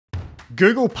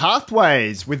Google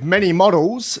Pathways, with many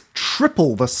models,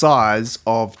 triple the size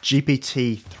of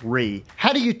GPT-3.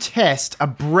 How do you test a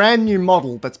brand new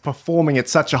model that's performing at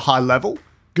such a high level?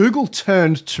 Google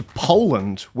turned to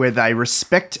Poland, where they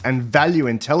respect and value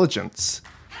intelligence.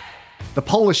 The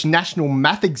Polish national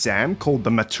math exam, called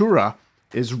the Matura,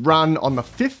 is run on the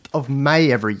 5th of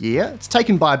May every year. It's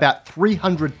taken by about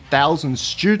 300,000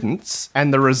 students,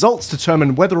 and the results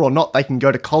determine whether or not they can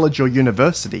go to college or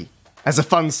university. As a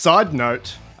fun side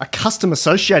note, a custom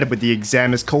associated with the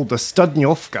exam is called the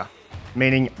studniówka,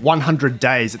 meaning 100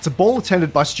 days. It's a ball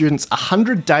attended by students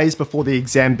 100 days before the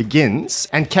exam begins,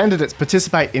 and candidates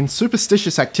participate in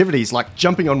superstitious activities like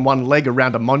jumping on one leg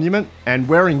around a monument and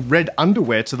wearing red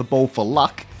underwear to the ball for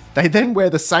luck. They then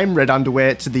wear the same red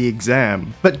underwear to the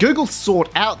exam. But Google sought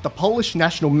out the Polish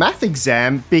national math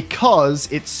exam because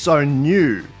it's so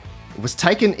new. It was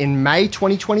taken in May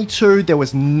 2022. There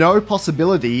was no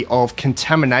possibility of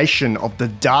contamination of the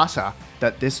data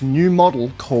that this new model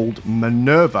called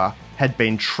Minerva had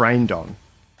been trained on.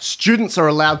 Students are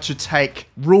allowed to take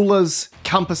rulers,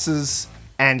 compasses,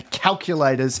 and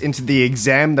calculators into the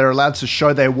exam. They're allowed to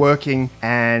show they're working,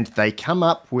 and they come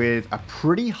up with a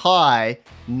pretty high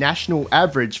national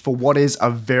average for what is a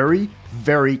very,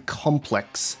 very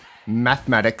complex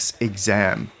mathematics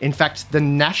exam. In fact, the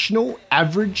national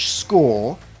average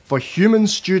score for human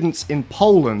students in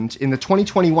Poland in the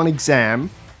 2021 exam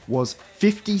was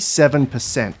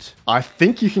 57%. I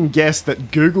think you can guess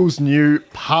that Google's new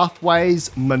Pathways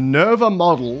Minerva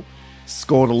model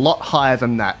scored a lot higher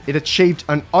than that. It achieved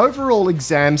an overall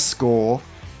exam score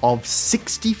of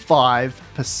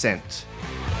 65%.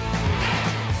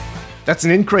 That's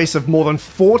an increase of more than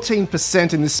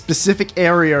 14% in this specific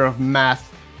area of math.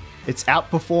 It's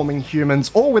outperforming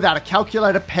humans, all without a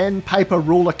calculator, pen, paper,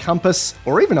 ruler, compass,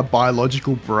 or even a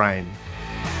biological brain.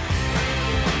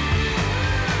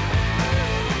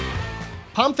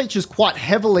 PaLM features quite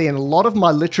heavily in a lot of my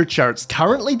literature. It's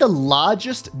currently the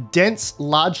largest dense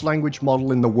large language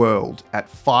model in the world at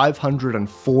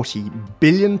 540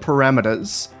 billion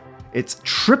parameters. It's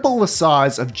triple the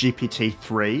size of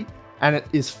GPT-3, and it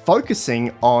is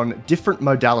focusing on different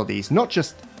modalities, not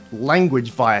just language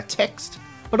via text,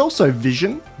 but also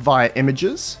vision via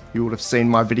images. You would have seen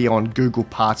my video on Google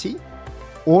Parti,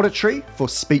 auditory for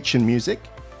speech and music,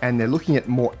 and they're looking at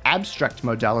more abstract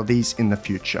modalities in the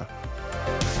future.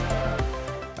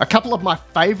 A couple of my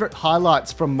favorite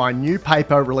highlights from my new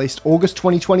paper released August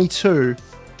 2022,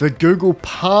 the Google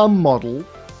PaLM model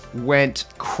went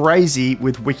crazy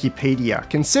with Wikipedia.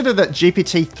 Consider that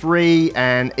GPT-3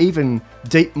 and even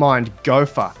DeepMind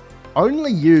Gopher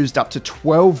only used up to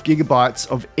 12 gigabytes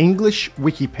of English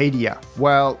Wikipedia.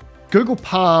 Well, Google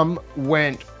PaLM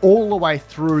went all the way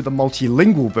through the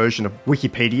multilingual version of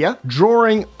Wikipedia,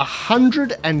 drawing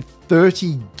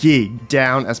 130 gig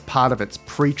down as part of its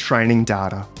pre-training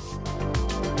data.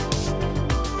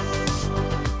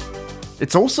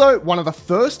 It's also one of the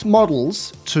first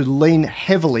models to lean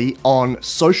heavily on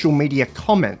social media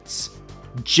comments.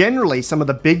 Generally, some of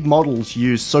the big models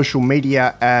use social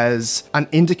media as an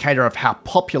indicator of how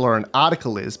popular an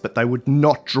article is, but they would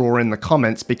not draw in the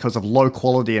comments because of low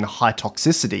quality and high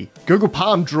toxicity. Google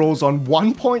PaLM draws on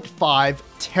 1.5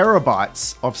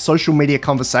 terabytes of social media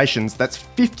conversations. That's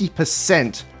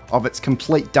 50% of its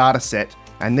complete data set,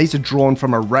 and these are drawn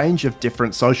from a range of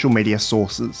different social media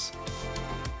sources.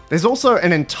 There's also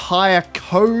an entire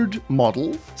code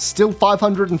model, still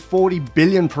 540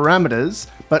 billion parameters,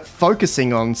 but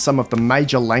focusing on some of the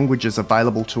major languages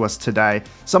available to us today.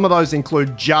 Some of those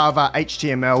include Java,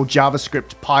 HTML,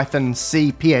 JavaScript, Python,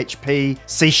 C, PHP,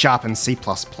 C#, and C++.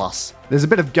 There's a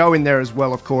bit of Go in there as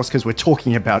well, of course, because we're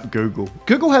talking about Google.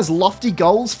 Google has lofty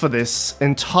goals for this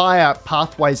entire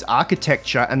Pathways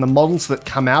architecture and the models that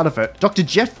come out of it. Dr.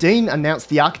 Jeff Dean announced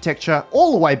the architecture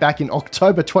all the way back in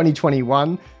October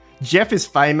 2021. Jeff is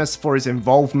famous for his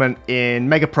involvement in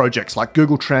mega projects like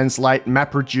Google Translate,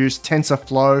 MapReduce,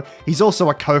 TensorFlow. He's also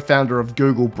a co-founder of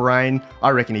Google Brain. I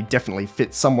reckon he definitely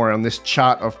fits somewhere on this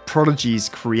chart of prodigies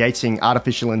creating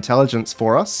artificial intelligence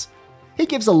for us. He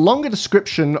gives a longer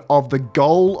description of the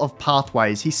goal of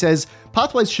Pathways. He says,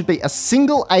 Pathways should be a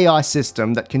single AI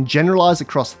system that can generalize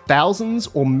across thousands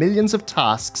or millions of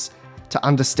tasks to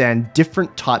understand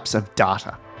different types of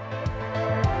data.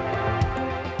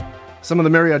 Some of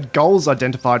the myriad goals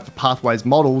identified for Pathways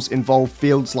models involve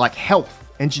fields like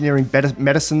health, engineering better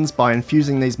medicines by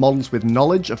infusing these models with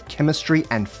knowledge of chemistry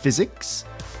and physics.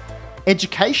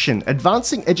 Education,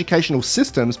 advancing educational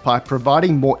systems by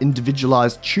providing more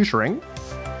individualized tutoring.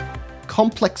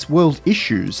 Complex world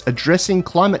issues, addressing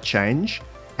climate change,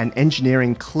 and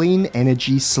engineering clean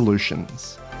energy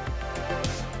solutions.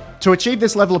 To achieve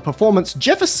this level of performance,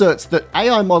 Jeff asserts that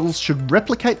AI models should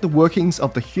replicate the workings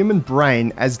of the human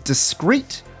brain as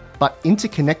discrete but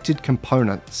interconnected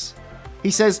components.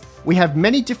 He says, we have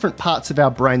many different parts of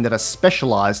our brain that are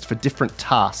specialised for different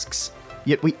tasks,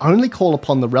 yet we only call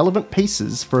upon the relevant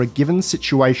pieces for a given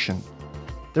situation.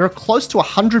 There are close to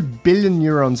 100 billion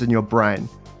neurons in your brain,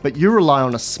 but you rely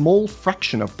on a small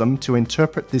fraction of them to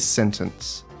interpret this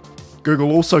sentence.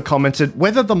 Google also commented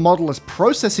whether the model is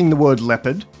processing the word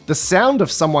leopard, the sound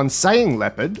of someone saying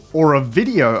leopard, or a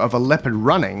video of a leopard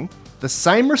running, the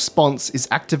same response is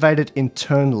activated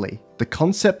internally, the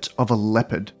concept of a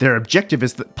leopard. Their objective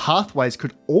is that pathways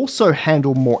could also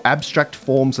handle more abstract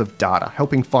forms of data,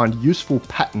 helping find useful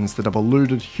patterns that have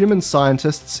eluded human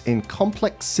scientists in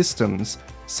complex systems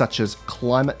such as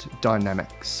climate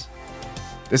dynamics.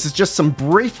 This is just some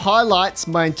brief highlights.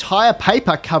 My entire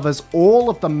paper covers all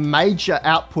of the major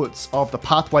outputs of the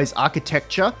Pathways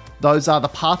architecture. Those are the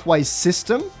Pathways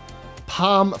system,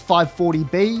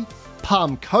 PaLM-540B,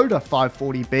 PaLM-Coder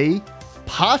 540B,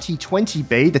 Parti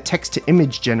 20B, the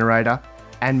text-to-image generator,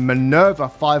 and Minerva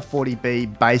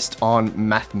 540B based on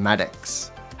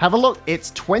mathematics. Have a look,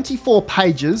 it's 24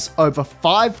 pages, over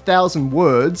 5,000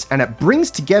 words, and it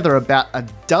brings together about a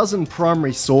dozen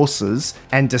primary sources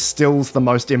and distills the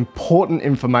most important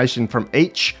information from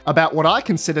each about what I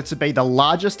consider to be the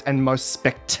largest and most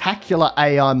spectacular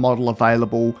AI model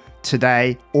available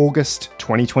today, August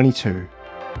 2022.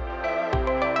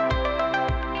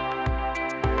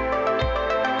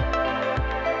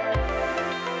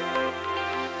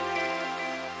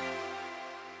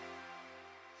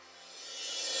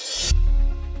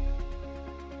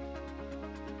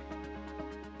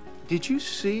 Did you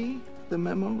see the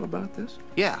memo about this?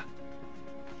 Yeah,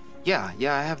 I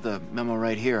have the memo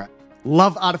right here.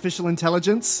 Love artificial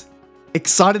intelligence?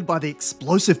 Excited by the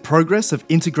explosive progress of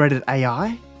integrated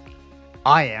AI?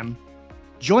 I am.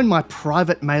 Join my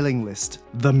private mailing list,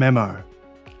 The Memo.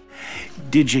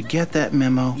 Did you get that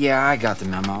memo? Yeah, I got the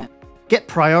memo. Get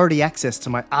priority access to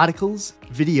my articles,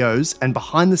 videos, and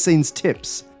behind-the-scenes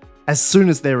tips as soon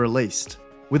as they're released,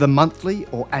 with a monthly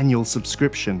or annual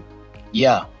subscription.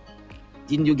 Yeah.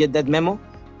 Didn't you get that memo?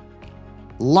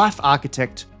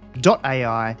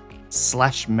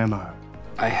 lifearchitect.ai/memo.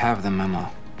 I have the memo.